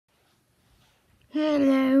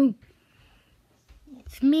Hello.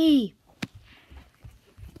 It's me.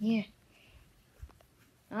 Yeah.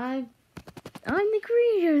 I'm the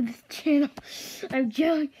creator of this channel. I've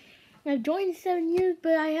joined 7 years,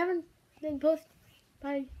 but I haven't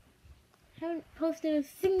posted a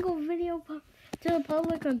single video to the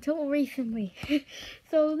public until recently.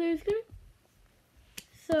 So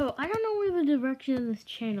I don't know where the direction of this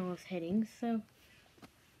channel is heading, so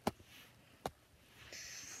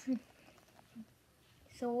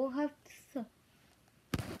we'll have to.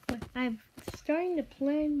 But I'm starting to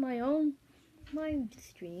plan my own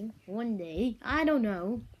stream one day. I don't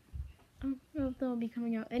know. I don't know if they'll be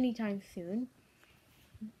coming out anytime soon.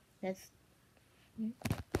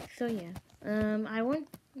 So yeah. I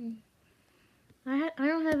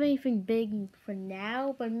don't have anything big for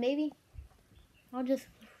now, but maybe I'll just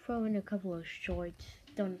throw in a couple of shorts.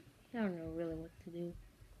 I don't know really what to do.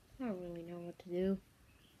 I don't really know what to do.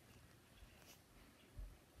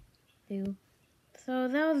 So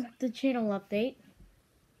that was the channel update.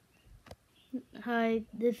 Hi,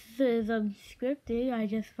 this is Unscripted. I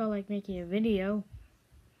just felt like making a video.